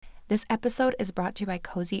This episode is brought to you by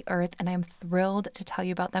Cozy Earth, and I'm thrilled to tell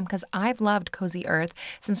you about them because I've loved Cozy Earth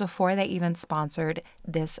since before they even sponsored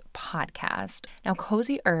this podcast. Now,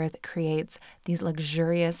 Cozy Earth creates these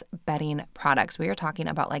luxurious bedding products. We are talking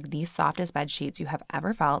about like the softest bed sheets you have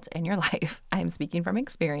ever felt in your life. I'm speaking from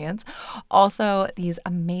experience. Also, these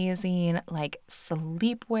amazing like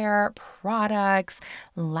sleepwear products,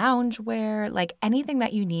 loungewear, like anything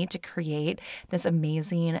that you need to create this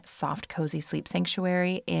amazing, soft, cozy sleep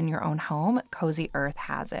sanctuary in your own home, Cozy Earth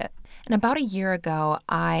has it. And about a year ago,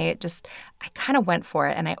 I kind of went for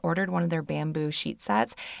it and I ordered one of their bamboo sheet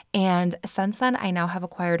sets. And since then, I now have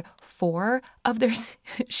acquired 4 of their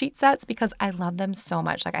sheet sets because I love them so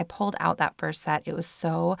much. Like I pulled out that first set. It was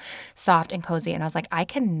so soft and cozy. And I was like, I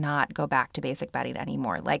cannot go back to basic bedding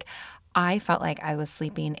anymore. Like I felt like I was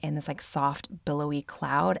sleeping in this like soft, billowy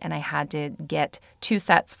cloud, and I had to get 2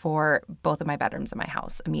 sets for both of my bedrooms in my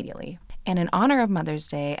house immediately. And in honor of Mother's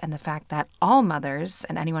Day and the fact that all mothers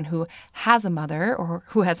and anyone who has a mother or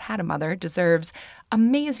who has had a mother deserves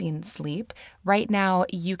amazing sleep, right now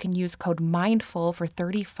you can use code MINDFUL for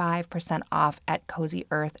 35% off at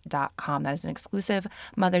CozyEarth.com. That is an exclusive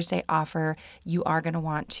Mother's Day offer. You are going to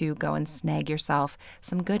want to go and snag yourself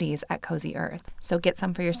some goodies at Cozy Earth. So get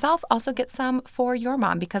some for yourself, also get some for your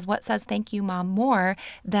mom, because what says thank you, mom, more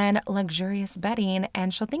than luxurious bedding?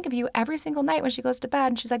 And she'll think of you every single night when she goes to bed.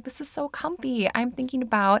 And she's like, this is so comfy. I'm thinking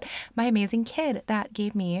about my amazing kid that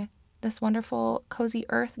gave me this wonderful Cozy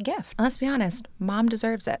Earth gift. And let's be honest, mom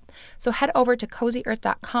deserves it. So head over to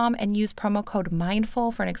CozyEarth.com and use promo code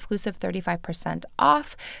MINDFUL for an exclusive 35%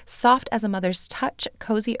 off. Soft as a mother's touch,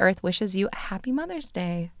 Cozy Earth wishes you a happy Mother's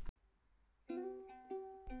Day.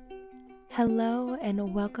 Hello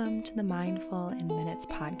and welcome to the Mindful in Minutes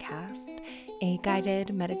podcast, a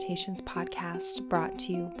guided meditations podcast brought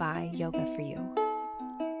to you by Yoga For You.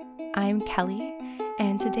 I'm Kelly,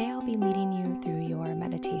 and today I'll be leading you through your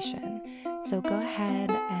meditation. So go ahead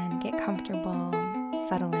and get comfortable,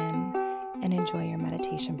 settle in, and enjoy your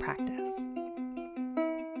meditation practice.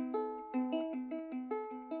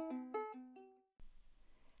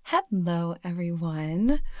 Hello,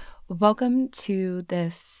 everyone. Welcome to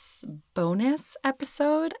this bonus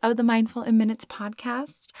episode of the Mindful in Minutes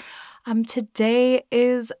podcast. Today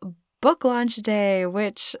is book launch day,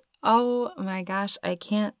 which, oh my gosh, I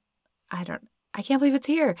can't believe it's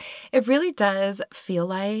here. It really does feel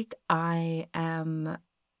like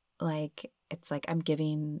it's like I'm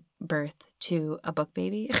giving birth to a book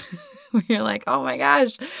baby. Where you're like, oh my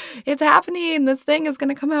gosh, it's happening. This thing is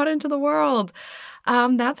going to come out into the world.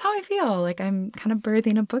 That's how I feel. Like I'm kind of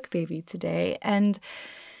birthing a book baby today. And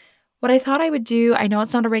what I thought I would do, I know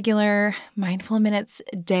it's not a regular Mindful Minutes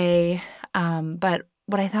day, but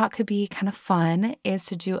what I thought could be kind of fun is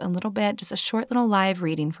to do a little bit, just a short little live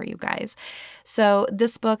reading for you guys. So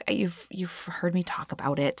this book, you've heard me talk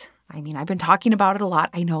about it. I mean, I've been talking about it a lot.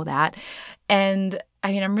 I know that. And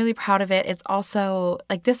I mean, I'm really proud of it. It's also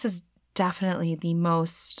like, this is definitely the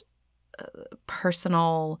most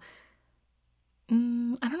personal, I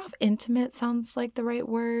don't know if intimate sounds like the right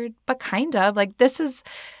word, but kind of like this is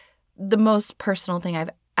the most personal thing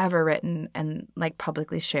I've ever written and like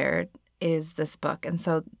publicly shared is this book. And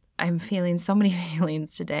so I'm feeling so many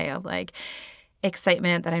feelings today of like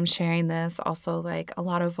excitement that I'm sharing this, also like a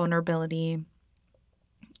lot of vulnerability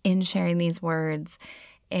in sharing these words,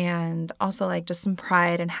 and also like just some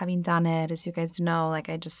pride in having done it. As you guys know, like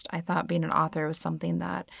I thought being an author was something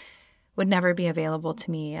that would never be available to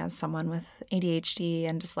me as someone with ADHD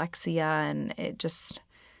and dyslexia, and it just,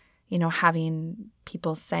 having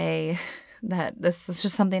people say that this is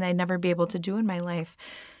just something I'd never be able to do in my life.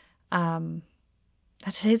 That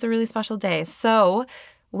today's a really special day. So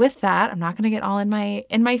with that, I'm not going to get all in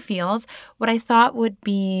my feels. What I thought would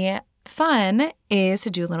be fun is to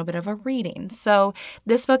do a little bit of a reading. So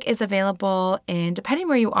this book is available depending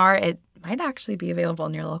where you are, it might actually be available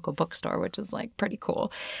in your local bookstore, which is like pretty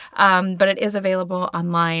cool. But it is available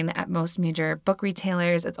online at most major book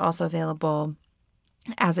retailers. It's also available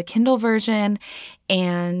as a Kindle version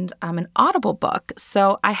and an Audible book.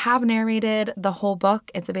 So I have narrated the whole book.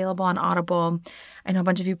 It's available on Audible. I know a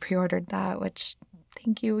bunch of you pre-ordered that, which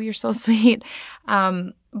thank you. You're so sweet.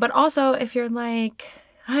 But also if you're like,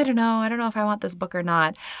 I don't know if I want this book or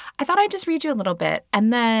not, I thought I'd just read you a little bit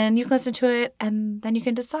and then you can listen to it and then you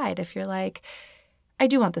can decide if you're like, I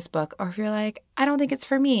do want this book, or if you're like, I don't think it's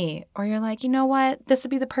for me, or you're like, you know what, this would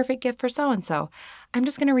be the perfect gift for so-and-so. I'm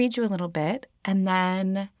just going to read you a little bit and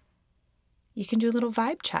then you can do a little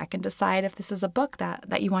vibe check and decide if this is a book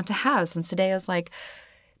that you want to have, since today is like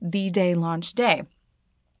the day launch day.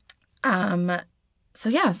 So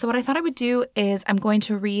what I thought I would do is I'm going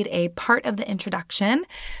to read a part of the introduction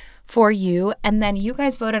for you. And then you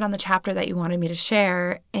guys voted on the chapter that you wanted me to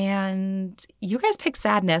share. And you guys picked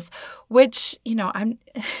sadness, which, I'm,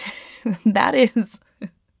 that is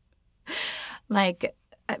like,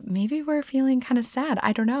 maybe we're feeling kind of sad.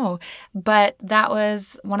 I don't know. But that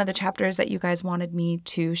was one of the chapters that you guys wanted me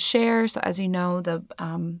to share. So as you know, the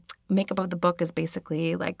makeup of the book is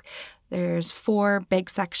basically like there's 4 big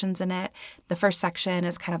sections in it. The first section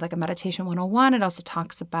is kind of like a meditation 101. It also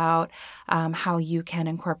talks about how you can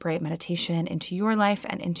incorporate meditation into your life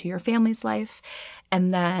and into your family's life.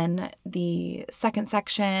 And then the second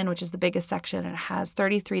section, which is the biggest section, it has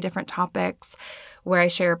 33 different topics where I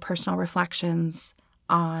share personal reflections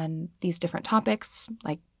on these different topics,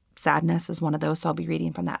 like sadness is one of those, so I'll be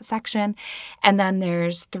reading from that section. And then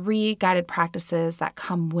there's 3 guided practices that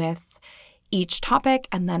come with each topic,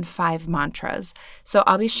 and then 5 mantras. So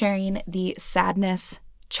I'll be sharing the sadness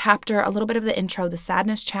chapter, a little bit of the intro, the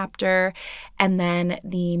sadness chapter, and then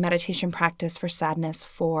the meditation practice for sadness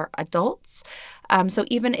for adults. So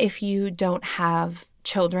even if you don't have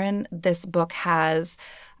children, this book has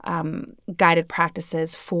guided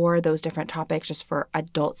practices for those different topics, just for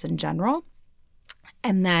adults in general.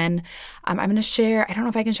 And then I'm going to share, I don't know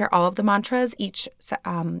if I can share all of the mantras. Each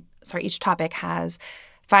topic has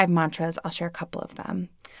 5 mantras. I'll share a couple of them.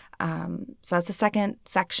 So that's the second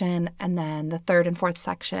section. And then the third and fourth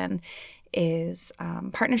section is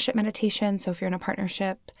partnership meditation. So if you're in a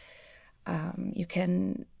partnership, you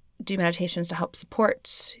can do meditations to help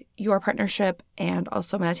support your partnership, and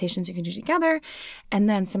also meditations you can do together, and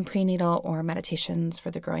then some prenatal or meditations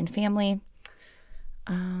for the growing family.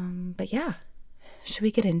 But yeah, should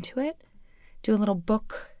we get into it? Do a little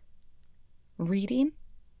book reading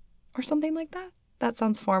or something like that? That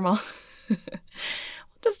sounds formal. We'll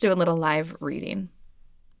just do a little live reading.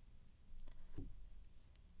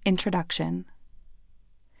 Introduction.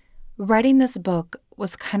 Writing this book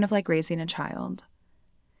was kind of like raising a child.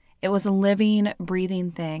 It was a living,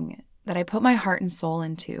 breathing thing that I put my heart and soul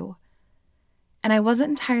into, and I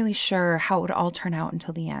wasn't entirely sure how it would all turn out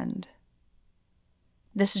until the end.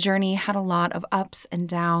 This journey had a lot of ups and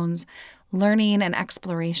downs, learning and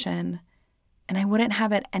exploration, and I wouldn't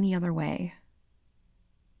have it any other way.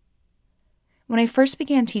 When I first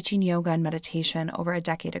began teaching yoga and meditation over a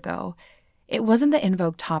decade ago, it wasn't the in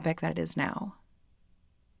vogue topic that it is now.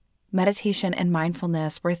 Meditation and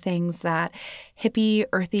mindfulness were things that hippie,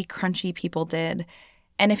 earthy, crunchy people did,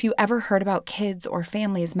 and if you ever heard about kids or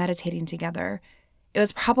families meditating together, it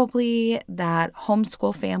was probably that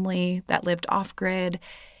homeschool family that lived off-grid,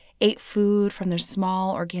 ate food from their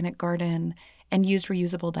small organic garden, and used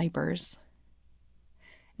reusable diapers.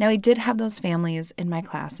 Now, I did have those families in my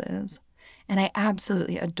classes, and I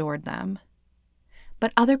absolutely adored them.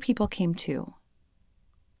 But other people came too.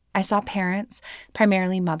 I saw parents,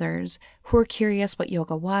 primarily mothers, who were curious what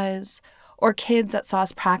yoga was, or kids that saw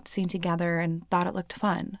us practicing together and thought it looked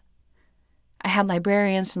fun. I had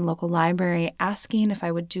librarians from the local library asking if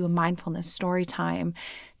I would do a mindfulness story time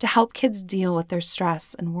to help kids deal with their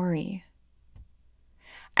stress and worry.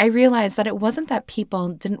 I realized that it wasn't that people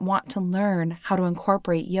didn't want to learn how to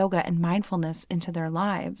incorporate yoga and mindfulness into their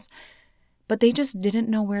lives, but they just didn't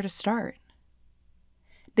know where to start.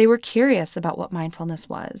 They were curious about what mindfulness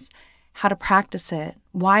was, how to practice it,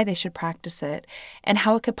 why they should practice it, and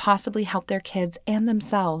how it could possibly help their kids and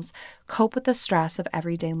themselves cope with the stress of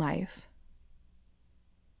everyday life.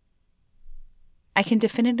 I can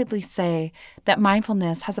definitively say that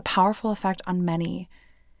mindfulness has a powerful effect on many,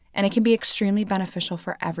 and it can be extremely beneficial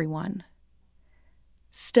for everyone.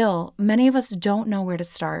 Still, many of us don't know where to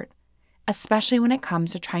start, especially when it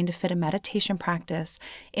comes to trying to fit a meditation practice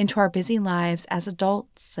into our busy lives as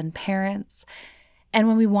adults and parents, and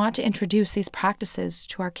when we want to introduce these practices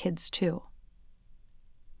to our kids too.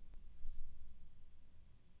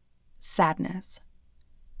 Sadness.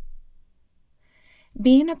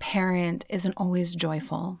 Being a parent isn't always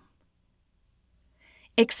joyful.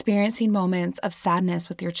 Experiencing moments of sadness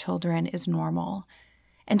with your children is normal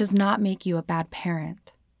and does not make you a bad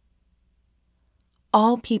parent.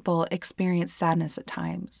 All people experience sadness at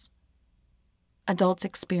times. Adults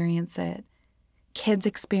experience it. Kids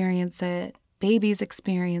experience it. Babies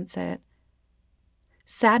experience it.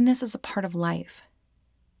 Sadness is a part of life.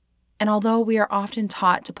 And although we are often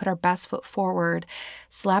taught to put our best foot forward,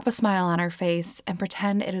 slap a smile on our face, and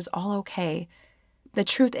pretend it is all okay, the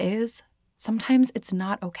truth is, sometimes it's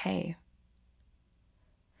not okay.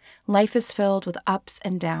 Life is filled with ups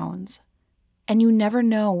and downs, and you never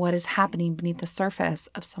know what is happening beneath the surface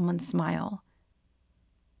of someone's smile.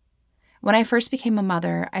 When I first became a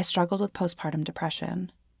mother, I struggled with postpartum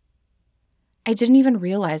depression. I didn't even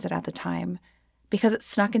realize it at the time because it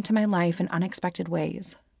snuck into my life in unexpected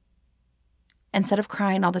ways. Instead of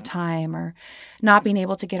crying all the time or not being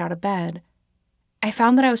able to get out of bed, I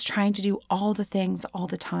found that I was trying to do all the things all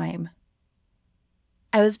the time.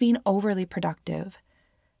 I was being overly productive,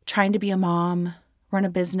 trying to be a mom, run a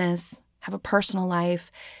business, have a personal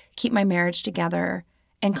life, keep my marriage together,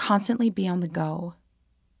 and constantly be on the go.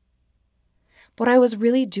 What I was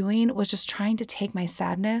really doing was just trying to take my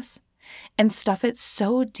sadness and stuff it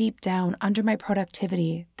so deep down under my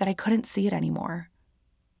productivity that I couldn't see it anymore.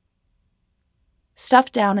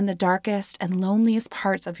 Stuffed down in the darkest and loneliest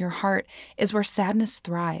parts of your heart is where sadness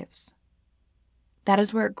thrives. That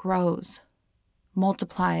is where it grows,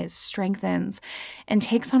 multiplies, strengthens, and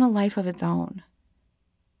takes on a life of its own.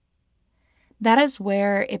 That is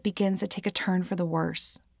where it begins to take a turn for the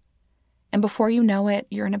worse. And before you know it,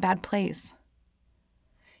 you're in a bad place.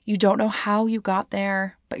 You don't know how you got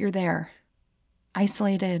there, but you're there,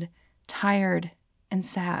 isolated, tired, and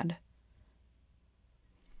sad.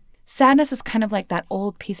 Sadness is kind of like that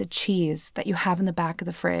old piece of cheese that you have in the back of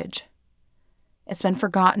the fridge. It's been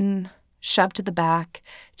forgotten, shoved to the back,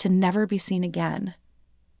 to never be seen again.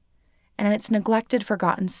 And in its neglected,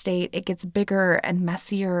 forgotten state, it gets bigger and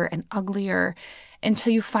messier and uglier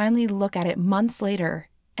until you finally look at it months later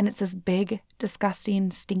and it's this big, disgusting,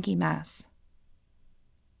 stinky mess.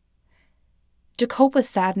 To cope with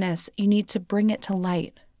sadness, you need to bring it to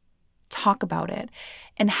light, talk about it,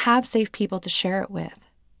 and have safe people to share it with.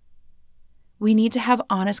 We need to have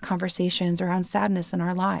honest conversations around sadness in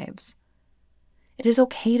our lives. It is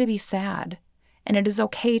okay to be sad, and it is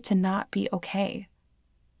okay to not be okay.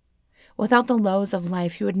 Without the lows of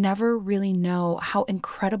life, you would never really know how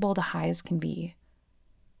incredible the highs can be.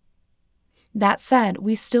 That said,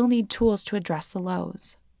 we still need tools to address the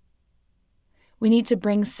lows. We need to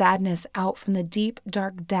bring sadness out from the deep,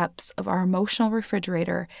 dark depths of our emotional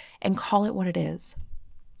refrigerator and call it what it is.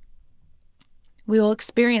 We will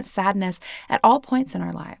experience sadness at all points in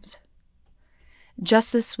our lives.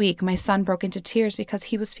 Just this week, my son broke into tears because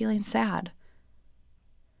he was feeling sad.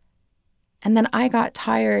 And then I got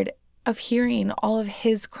tired of hearing all of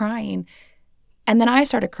his crying, and then I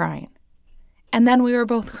started crying. And then we were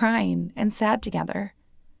both crying and sad together.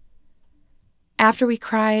 After we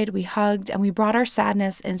cried, we hugged, and we brought our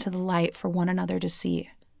sadness into the light for one another to see.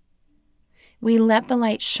 We let the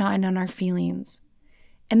light shine on our feelings,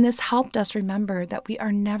 and this helped us remember that we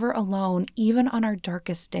are never alone, even on our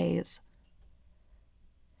darkest days.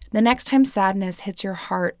 The next time sadness hits your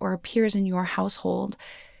heart or appears in your household,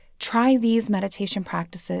 try these meditation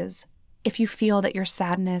practices if you feel that your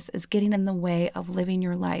sadness is getting in the way of living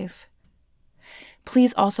your life.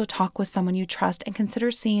 Please also talk with someone you trust and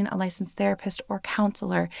consider seeing a licensed therapist or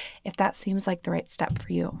counselor if that seems like the right step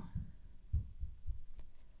for you.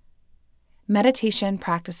 Meditation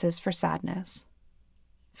practices for sadness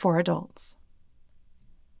for adults.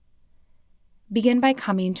 Begin by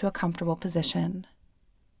coming to a comfortable position.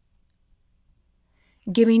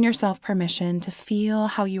 Giving yourself permission to feel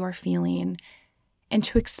how you are feeling and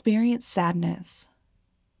to experience sadness.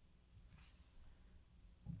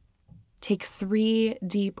 Take 3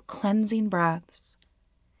 deep cleansing breaths,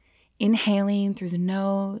 inhaling through the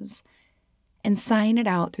nose and sighing it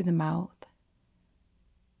out through the mouth.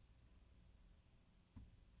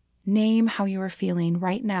 Name how you are feeling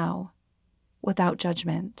right now without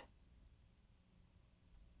judgment.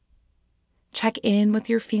 Check in with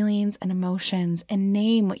your feelings and emotions and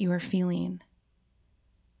name what you are feeling.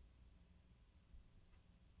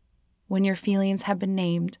 When your feelings have been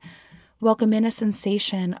named, welcome in a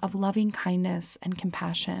sensation of loving kindness and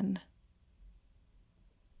compassion.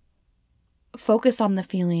 Focus on the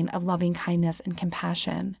feeling of loving kindness and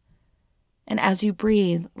compassion, and as you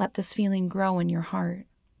breathe, let this feeling grow in your heart.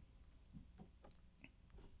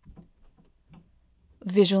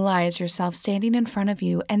 Visualize yourself standing in front of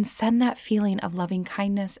you and send that feeling of loving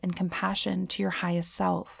kindness and compassion to your highest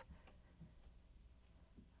self.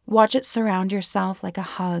 Watch it surround yourself like a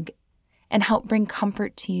hug and help bring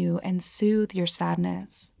comfort to you and soothe your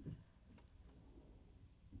sadness.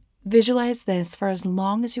 Visualize this for as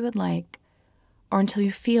long as you would like or until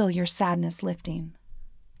you feel your sadness lifting.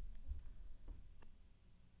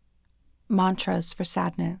 Mantras for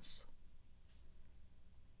sadness.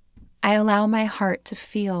 I allow my heart to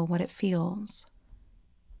feel what it feels.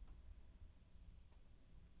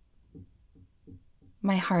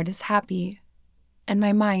 My heart is happy and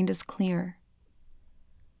my mind is clear.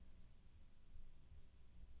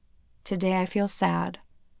 Today I feel sad,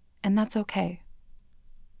 and that's okay.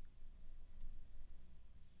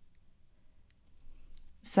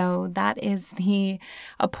 So that is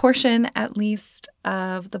a portion, at least,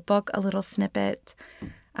 of the book, a little snippet.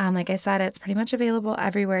 Like I said, it's pretty much available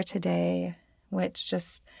everywhere today, which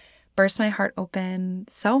just burst my heart open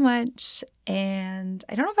so much. And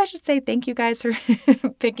I don't know if I should say thank you guys for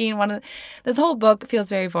picking this whole book feels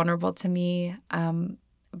very vulnerable to me.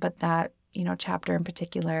 But that, chapter in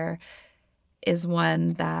particular is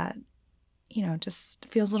one that, just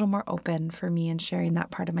feels a little more open for me in sharing that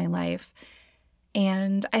part of my life.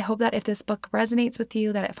 And I hope that if this book resonates with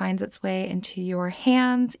you, that it finds its way into your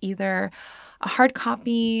hands, either a hard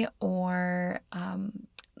copy or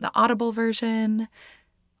the Audible version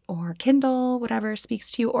or Kindle, whatever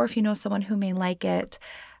speaks to you, or if you know someone who may like it,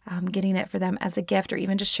 getting it for them as a gift, or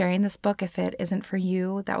even just sharing this book if it isn't for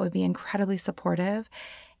you, that would be incredibly supportive.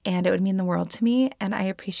 And it would mean the world to me. And I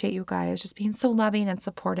appreciate you guys just being so loving and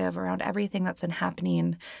supportive around everything that's been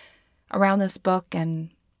happening around this book and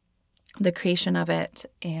the creation of it.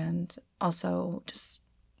 And also just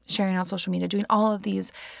sharing on social media, doing all of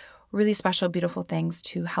these really special, beautiful things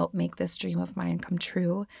to help make this dream of mine come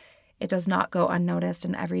true. It does not go unnoticed.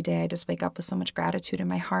 And every day I just wake up with so much gratitude in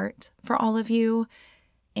my heart for all of you.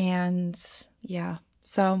 And yeah,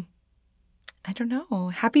 so I don't know.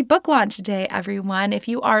 Happy book launch day, everyone. If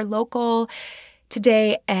you are local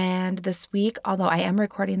today and this week, although I am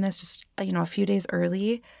recording this just, a few days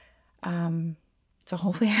early, so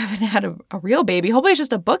hopefully I haven't had a real baby. Hopefully it's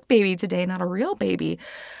just a book baby today, not a real baby.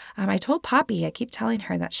 I told Poppy, I keep telling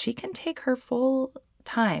her that she can take her full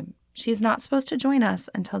time. She's not supposed to join us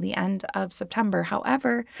until the end of September.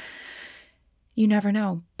 However, you never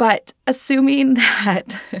know. But assuming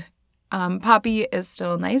that Poppy is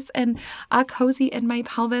still nice and cozy in my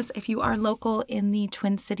pelvis. If you are local in the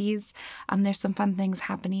Twin Cities, there's some fun things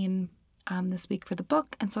happening this week for the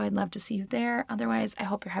book. And so I'd love to see you there. Otherwise, I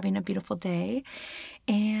hope you're having a beautiful day.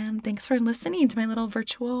 And thanks for listening to my little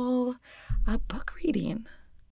virtual book reading.